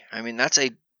way. I mean, that's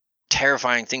a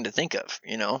terrifying thing to think of,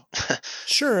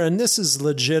 Sure, and this is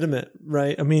legitimate,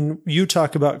 right? I mean, you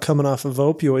talk about coming off of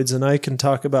opioids, and I can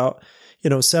talk about,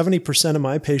 70% of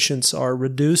my patients are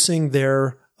reducing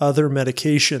their other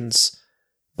medications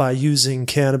by using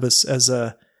cannabis as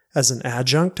an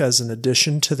adjunct, as an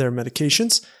addition to their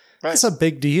medications. Right. That's a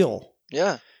big deal.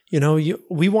 Yeah.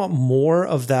 We want more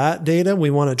of that data. We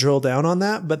want to drill down on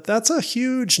that, but that's a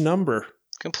huge number.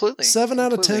 Completely. 7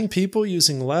 out of 10 people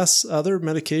using less other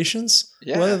medications,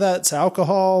 Yeah. whether that's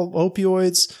alcohol,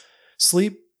 opioids,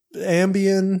 sleep,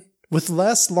 Ambien, with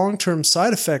less long-term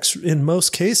side effects in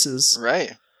most cases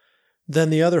Right. than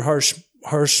the other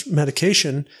harsh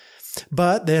medication.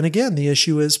 But then again, the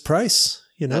issue is price.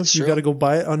 That's You true. got to go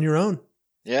buy it on your own.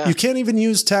 Yeah. You can't even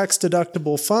use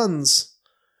tax-deductible funds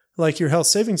like your health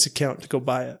savings account to go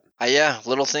buy it.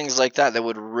 Little things like that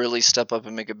would really step up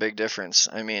and make a big difference.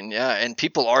 I mean, and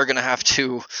people are going to have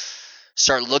to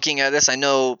start looking at this. I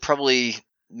know probably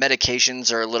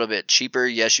medications are a little bit cheaper.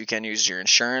 Yes, you can use your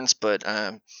insurance, but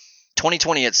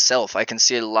 2020 itself, I can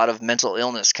see a lot of mental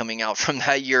illness coming out from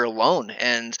that year alone,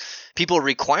 and people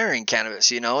requiring cannabis.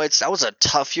 That was a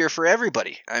tough year for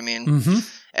everybody. I mean,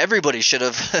 everybody should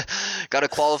have got a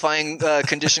qualifying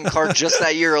condition card just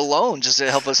that year alone, just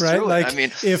to help us through Like, it. I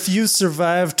mean, if you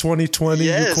survive 2020, you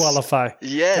Yes. qualify.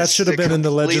 Yes, That should have been in the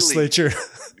completely. legislature.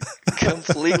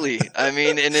 Completely. I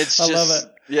mean, and it's I just, love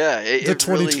it. Yeah, The it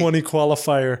really, 2020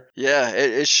 qualifier. yeah,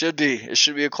 it should be. It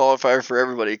should be a qualifier for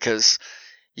everybody because,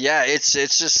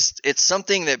 it's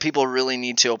something that people really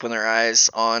need to open their eyes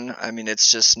on. I mean,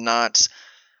 it's not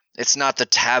the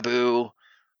taboo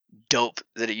dope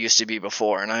that it used to be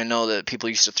before. And I know that people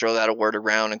used to throw that word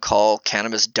around and call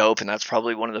cannabis dope, and that's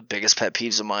probably one of the biggest pet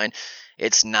peeves of mine.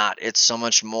 It's not. It's so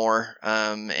much more.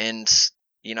 And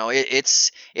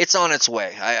it's on its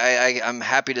way. I'm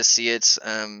happy to see it.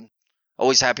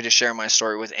 Always happy to share my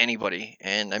story with anybody.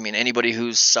 And I mean, anybody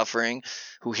who's suffering,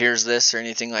 who hears this or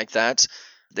anything like that,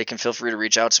 they can feel free to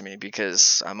reach out to me,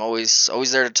 because I'm always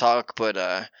there to talk.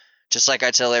 But just like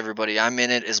I tell everybody, I'm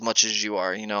in it as much as you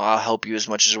are. I'll help you as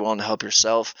much as you're willing to help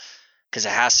yourself, because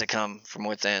it has to come from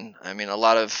within. I mean, a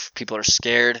lot of people are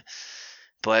scared,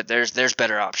 but there's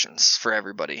better options for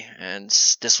everybody, and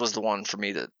this was the one for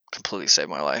me that completely saved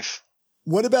my life.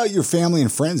 What about your family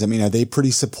and friends? I mean, are they pretty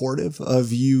supportive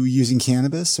of you using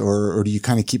cannabis, or do you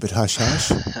kind of keep it hush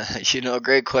hush?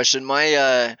 Great question.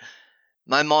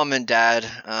 My mom and dad,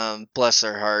 bless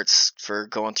their hearts for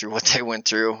going through what they went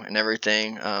through and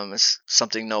everything. It's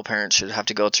something no parent should have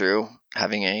to go through.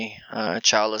 Having a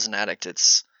child as an addict,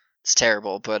 it's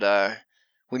terrible, but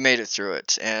we made it through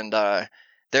it, and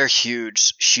they're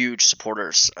huge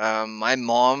supporters. My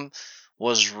mom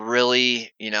was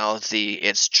really,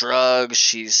 it's drugs.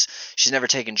 She's never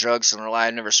taken drugs in her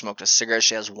life, never smoked a cigarette.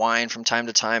 She has wine from time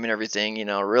to time and everything,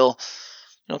 real,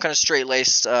 kind of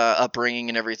straight-laced upbringing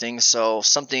and everything. So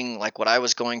something like what I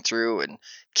was going through and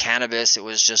cannabis, it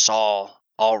was just all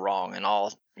wrong and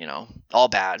all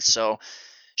bad. So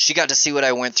she got to see what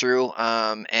I went through,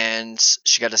 and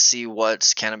she got to see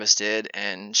what cannabis did,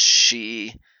 and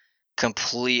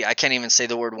I can't even say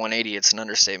the word 180. It's an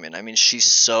understatement. I mean, she's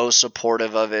so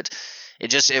supportive of it.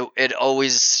 It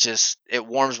always it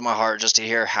warms my heart just to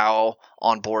hear how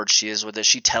on board she is with it.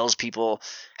 She tells people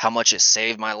how much it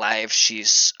saved my life.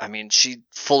 She's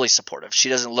fully supportive. She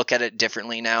doesn't look at it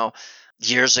differently now.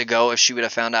 Years ago, if she would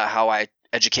have found out how I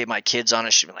educate my kids on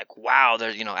it, she'd be like, wow,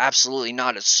 they're, absolutely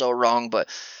not. It's so wrong. But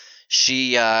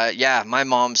she, my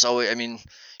mom's always,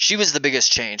 she was the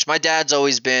biggest change. My dad's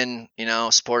always been,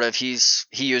 supportive. He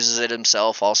uses it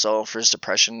himself also for his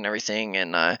depression and everything.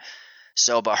 And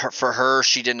but for her,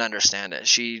 she didn't understand it.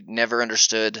 She never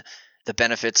understood the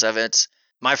benefits of it.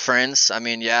 My friends,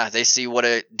 they see what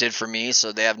it did for me,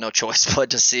 so they have no choice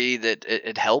but to see that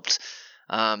it helped.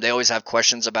 They always have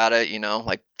questions about it,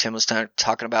 like Tim was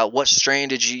talking about, what strain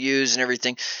did you use and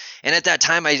everything. And at that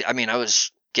time, I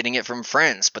was getting it from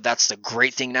friends, but that's the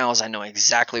great thing now is I know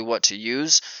exactly what to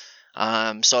use.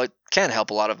 So it can help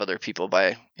a lot of other people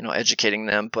by, educating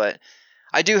them. But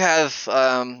I do have,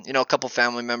 a couple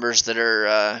family members that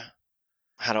are,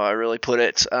 how do I really put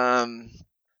it?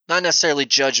 Not necessarily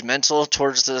judgmental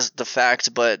towards the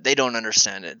fact, but they don't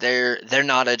understand it. They're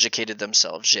not educated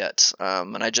themselves yet.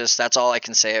 And that's all I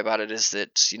can say about it is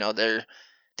that,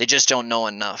 they just don't know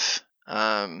enough,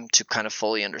 to kind of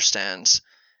fully understand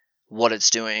what it's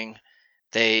doing.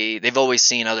 They've always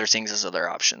seen other things as other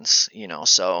options,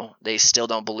 so they still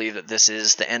don't believe that this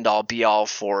is the end all be all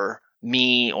for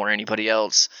me or anybody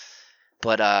else.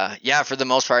 But for the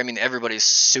most part, everybody's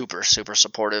super, super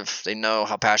supportive. They know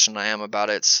how passionate I am about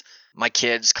it. My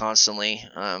kids constantly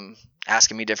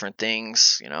asking me different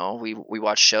things. We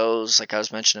watch shows like I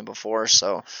was mentioning before.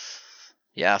 So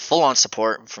yeah, full on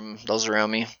support from those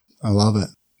around me. I love it.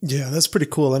 Yeah, that's pretty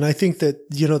cool. And I think that,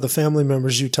 the family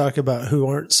members you talk about who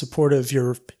aren't supportive,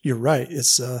 you're right.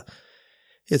 It's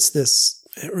this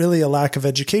really a lack of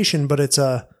education, but it's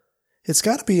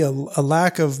got to be a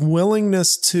lack of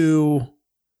willingness to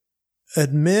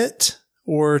admit,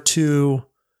 or to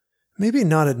maybe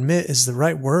not admit is the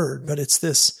right word, but it's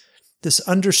this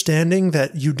understanding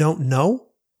that you don't know.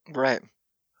 Right.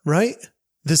 Right?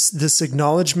 This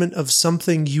acknowledgement of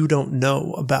something you don't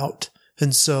know about.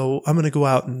 And so I'm going to go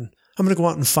out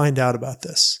and find out about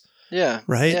this. Yeah.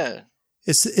 Right? Yeah.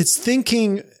 It's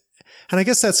thinking, and I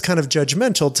guess that's kind of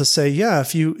judgmental to say, yeah,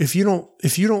 if you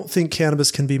don't think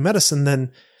cannabis can be medicine,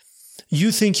 then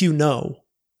you think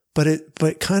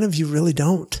but kind of you really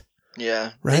don't.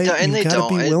 Yeah. Right? They don't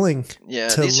be willing to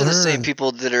these learn. Are the same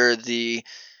people that are the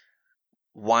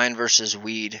wine versus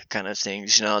weed kind of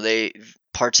things. They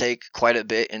partake quite a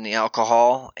bit in the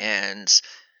alcohol and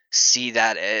see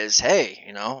that as, hey,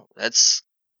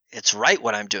 it's right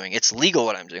what I'm doing. It's legal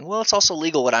what I'm doing. Well, it's also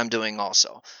legal what I'm doing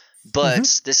also.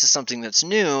 But this is something that's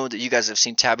new that you guys have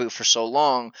seen taboo for so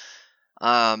long.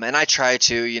 And I try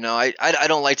to, I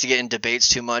don't like to get in debates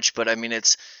too much, but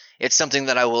it's something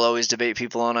that I will always debate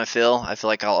people on. I feel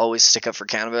like I'll always stick up for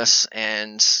cannabis,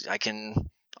 and I can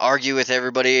argue with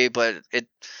everybody, but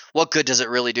what good does it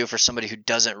really do for somebody who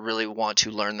doesn't really want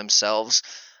to learn themselves?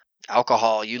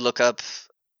 Alcohol, you look up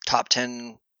top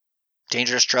 10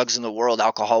 dangerous drugs in the world,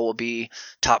 alcohol will be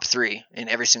top 3 in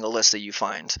every single list that you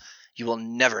find. You will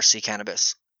never see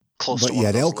cannabis close to one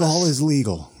of those alcohol lists. Is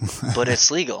legal. But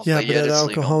it's legal. Yeah, but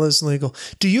alcohol is legal.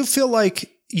 Do you feel like,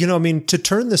 to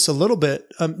turn this a little bit,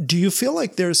 do you feel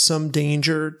like there's some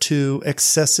danger to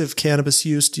excessive cannabis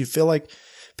use? Do you feel like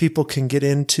people can get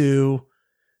into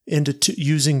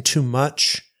using too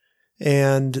much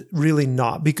and really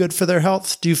not be good for their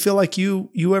health? Do you feel like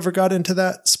you ever got into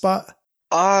that spot?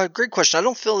 Great question. I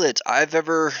don't feel that I've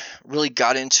ever really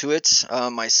got into it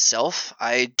myself.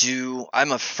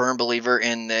 I'm a firm believer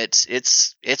in that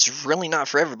it's really not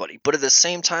for everybody. But at the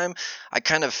same time, I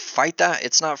kind of fight that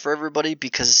it's not for everybody,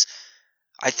 because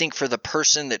I think for the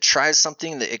person that tries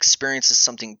something, that experiences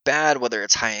something bad, whether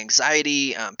it's high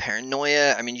anxiety,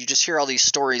 paranoia, I mean, you just hear all these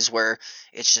stories where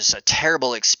it's just a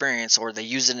terrible experience, or they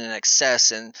use it in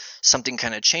excess and something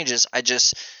kind of changes.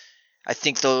 I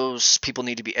think those people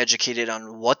need to be educated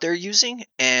on what they're using,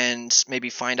 and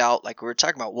maybe find out, like we were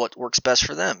talking about, what works best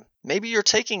for them. Maybe you're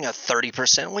taking a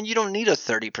 30% when you don't need a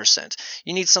 30%.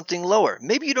 You need something lower.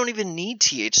 Maybe you don't even need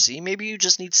THC. Maybe you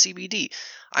just need CBD.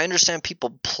 I understand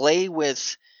people play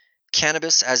with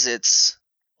cannabis as it's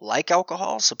like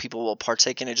alcohol, so people will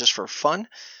partake in it just for fun.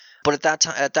 But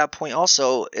at that point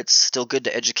also, it's still good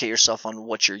to educate yourself on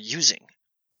what you're using.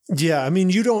 Yeah, I mean,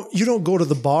 you don't go to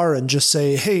the bar and just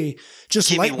say, "Hey,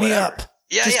 just light me up.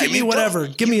 Just give me whatever.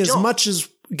 Give me as much as.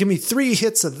 Give me 3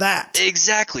 hits of that."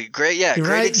 Exactly. Great. Yeah. Great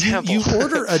right? example. You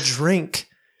order a drink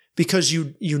because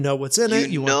you know what's in it.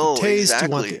 You want the taste. Exactly.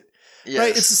 You want the Yes.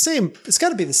 right. It's the same. It's got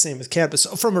to be the same with cannabis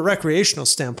from a recreational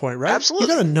standpoint, right? Absolutely.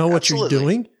 You got to know what you're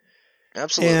doing.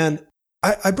 Absolutely. And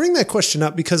I bring that question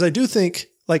up because I do think,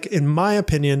 like, in my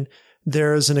opinion,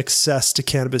 there is an excess to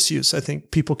cannabis use. I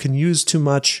think people can use too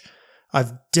much.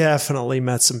 I've definitely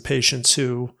met some patients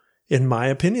who, in my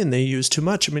opinion, they use too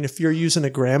much. I mean, if you're using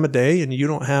a gram a day and you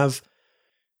don't have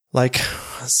like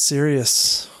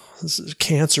serious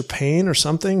cancer pain or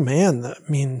something, man, I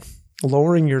mean,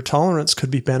 lowering your tolerance could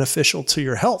be beneficial to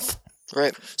your health.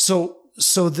 Right. So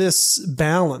this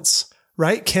balance,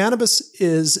 right? Cannabis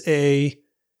is a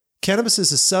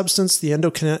substance. The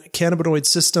endocannabinoid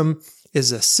system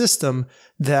is a system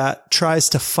that tries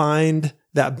to find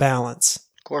that balance.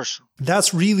 Of course.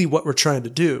 That's really what we're trying to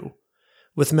do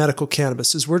with medical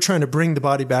cannabis, is we're trying to bring the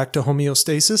body back to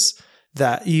homeostasis,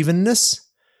 that evenness.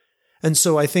 And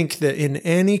so I think that in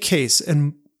any case,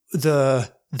 and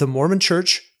the Mormon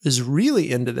Church is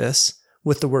really into this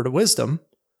with the word of wisdom,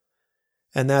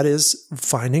 and that is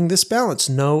finding this balance,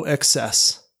 no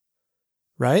excess,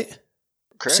 right?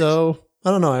 Correct. So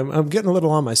I don't know. I'm getting a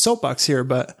little on my soapbox here,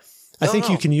 but I think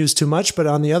you can use too much. But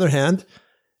on the other hand,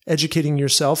 educating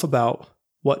yourself about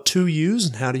what to use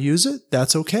and how to use it,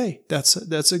 that's okay.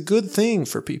 That's a good thing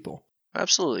for people.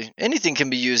 Absolutely. Anything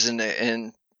can be used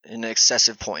in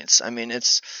excessive points. I mean,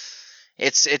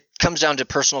 it comes down to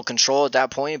personal control at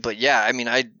that point. But yeah, I mean,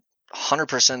 I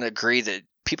 100% agree that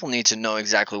people need to know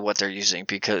exactly what they're using,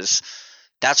 because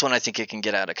that's when I think it can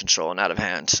get out of control and out of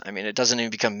hand. I mean, it doesn't even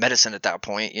become medicine at that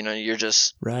point. You know, you're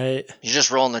just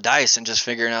rolling the dice and just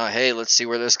figuring out, hey, let's see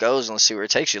where this goes and let's see where it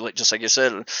takes you. Just like you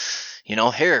said, you know,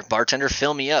 here, bartender,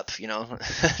 fill me up. You know,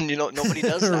 nobody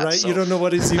does that. Right? So. You don't know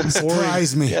what he's even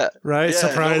Surprise me. Yeah. Right? Yeah,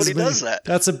 Surprise me. Nobody does that.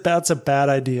 That's a bad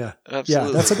idea.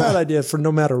 Absolutely. Yeah, that's a bad idea for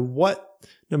no matter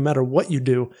what you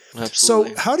do.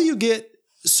 Absolutely. So how do you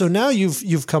so now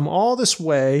you've come all this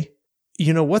way,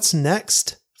 you know, what's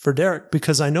next for Derek?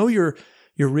 Because I know you're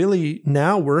really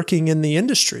now working in the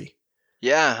industry.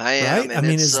 Yeah, I am. Right? I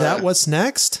mean, is that what's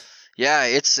next? Yeah,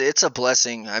 it's a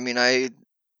blessing. I mean, I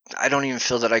don't even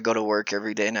feel that I go to work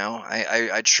every day now.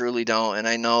 I truly don't. And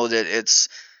I know that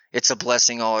it's a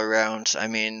blessing all around. I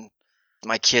mean,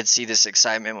 my kids see this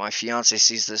excitement. My fiance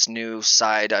sees this new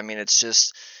side. I mean, it's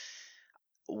just,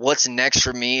 what's next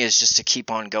for me is just to keep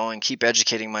on going, keep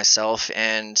educating myself.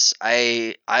 And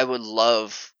I would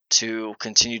love to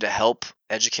continue to help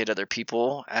educate other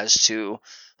people as to,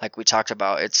 like we talked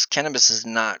about, cannabis is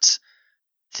not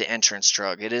the entrance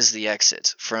drug. It is the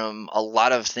exit from a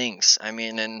lot of things. I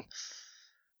mean, and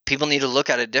people need to look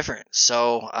at it different.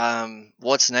 So,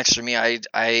 what's next for me?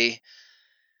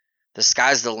 The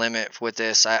sky's the limit with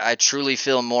this. I truly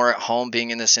feel more at home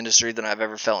being in this industry than I've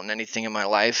ever felt in anything in my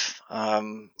life. I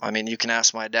mean, you can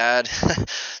ask my dad.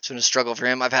 It's been a struggle for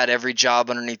him. I've had every job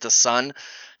underneath the sun,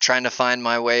 trying to find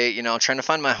my way, trying to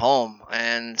find my home.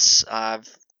 And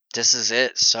this is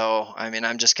it. So, I mean,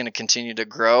 I'm just going to continue to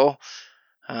grow.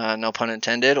 No pun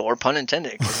intended, or pun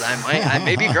intended, because I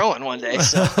may be growing one day.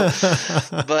 So,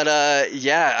 but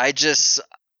yeah,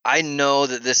 I know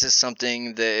that this is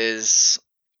something that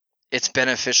it's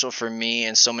beneficial for me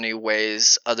in so many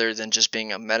ways, other than just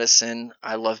being a medicine.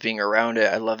 I love being around it.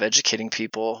 I love educating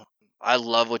people. I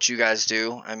love what you guys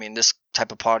do. I mean, this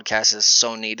type of podcast is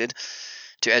so needed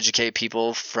to educate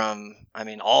people from, I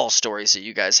mean, all stories that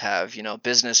you guys have,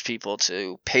 business people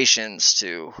to patients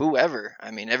to whoever. I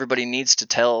mean, everybody needs to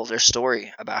tell their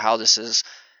story about how this has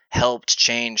helped,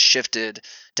 changed, shifted,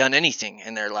 done anything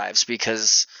in their lives,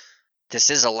 because this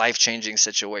is a life-changing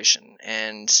situation.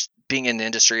 And being in the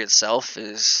industry itself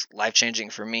is life-changing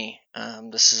for me.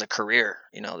 This is a career,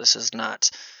 this is not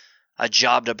a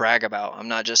job to brag about. I'm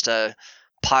not just a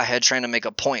pothead trying to make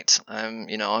a point.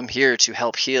 I'm here to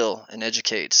help heal and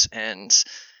educate and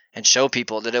show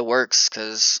people that it works,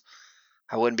 because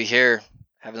I wouldn't be here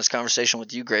having this conversation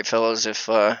with you great fellows if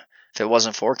it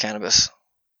wasn't for cannabis.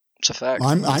 It's a fact.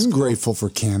 I'm grateful for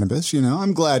cannabis.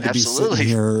 I'm glad to be sitting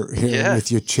here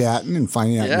with you chatting and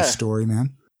finding out your story,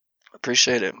 man.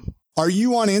 Appreciate it. Are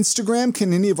you on Instagram?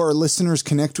 Can any of our listeners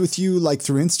connect with you like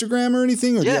through Instagram or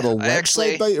anything? Or do you have a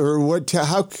website or what?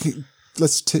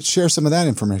 Let's share some of that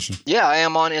information. Yeah, I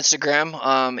am on Instagram.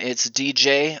 It's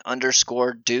DJ_Deuce,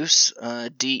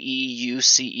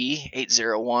 DEUCE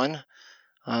 801.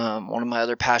 One of my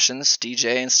other passions,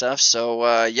 DJ and stuff. So,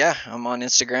 I'm on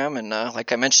Instagram. And,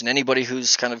 like I mentioned, anybody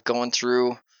who's kind of going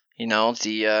through,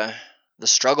 the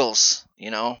struggles,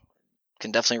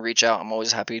 can definitely reach out. I'm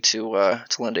always happy to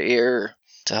lend an ear or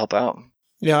to help out.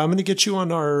 Yeah. I'm going to get you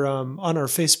on our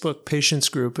Facebook patients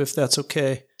group, if that's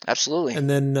okay. Absolutely. And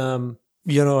then,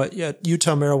 at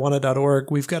utahmarijuana.org,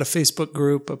 we've got a Facebook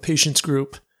group, a patients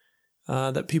group,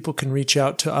 that people can reach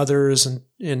out to others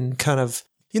and kind of,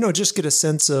 just get a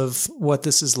sense of what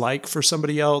this is like for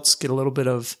somebody else, get a little bit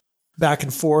of back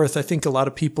and forth. I think a lot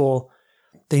of people,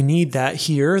 they need that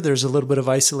here. There's a little bit of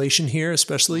isolation here,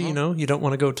 especially, you don't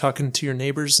want to go talking to your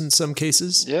neighbors in some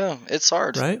cases. Yeah, it's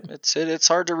hard. Right? It's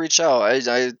hard to reach out.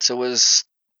 It was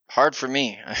hard for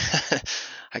me.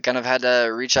 I kind of had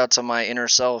to reach out to my inner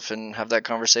self and have that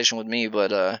conversation with me.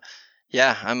 But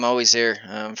I'm always here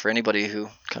for anybody who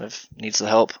kind of needs the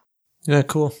help. Yeah,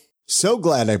 cool. So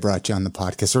glad I brought you on the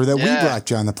podcast, or that we brought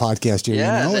you on the podcast here.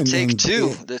 Yeah,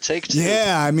 the take two.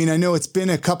 Yeah, I mean, I know it's been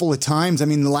a couple of times. I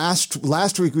mean, last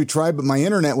week we tried, but my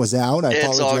internet was out. I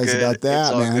apologize about that,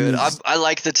 it's all man. Good. I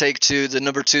like the take two. The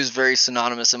number 2 is very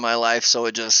synonymous in my life, so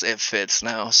it fits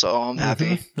now. So I'm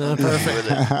happy. Perfect. With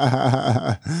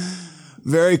it.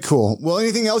 Very cool. Well,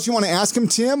 anything else you want to ask him,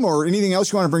 Tim, or anything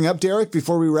else you want to bring up, Derek,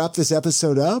 before we wrap this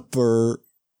episode up, or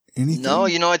anything? No,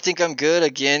 I think I'm good.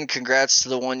 Again, congrats to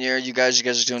the 1 year. You guys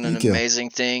are doing an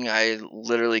amazing thing. I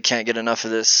literally can't get enough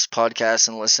of this podcast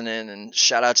and listening. And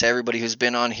shout out to everybody who's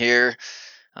been on here.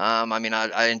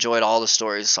 I enjoyed all the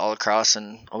stories all across,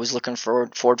 and always looking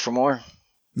forward for more.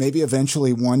 Maybe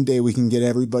eventually one day we can get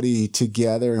everybody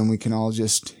together and we can all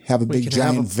just have a big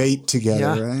giant vape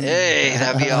together, right? Hey,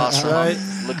 that'd be awesome. Right.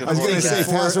 I was going to say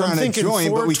pass around a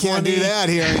joint, but we can't do that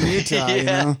here in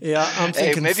Utah. Yeah, I'm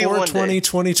thinking maybe 420,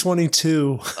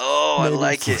 2022. Oh, I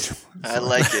like it.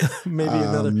 Maybe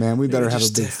another. Man, we better have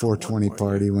a big 420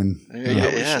 party when.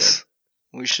 Yes,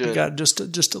 we should. We got just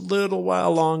a little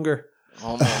while longer.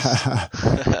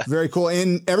 Almost. Very cool.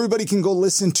 And everybody can go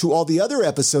listen to all the other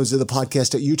episodes of the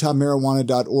podcast at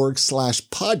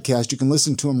utahmarijuana.org/podcast. You can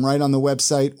listen to them right on the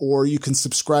website, or you can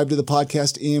subscribe to the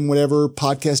podcast in whatever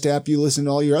podcast app you listen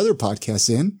to all your other podcasts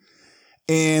in.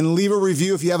 And leave a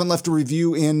review if you haven't left a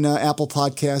review in Apple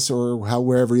Podcasts or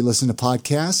wherever you listen to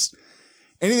podcasts.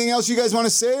 Anything else you guys want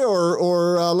to say,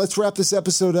 or let's wrap this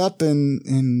episode up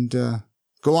and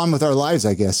go on with our lives,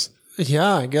 I guess.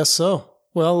 Yeah, I guess so.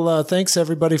 Well, thanks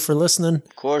everybody for listening.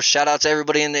 Of course, shout out to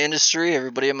everybody in the industry,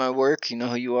 everybody at my work. You know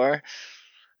who you are.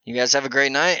 You guys have a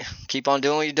great night. Keep on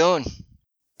doing what you're doing.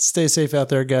 Stay safe out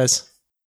there, guys.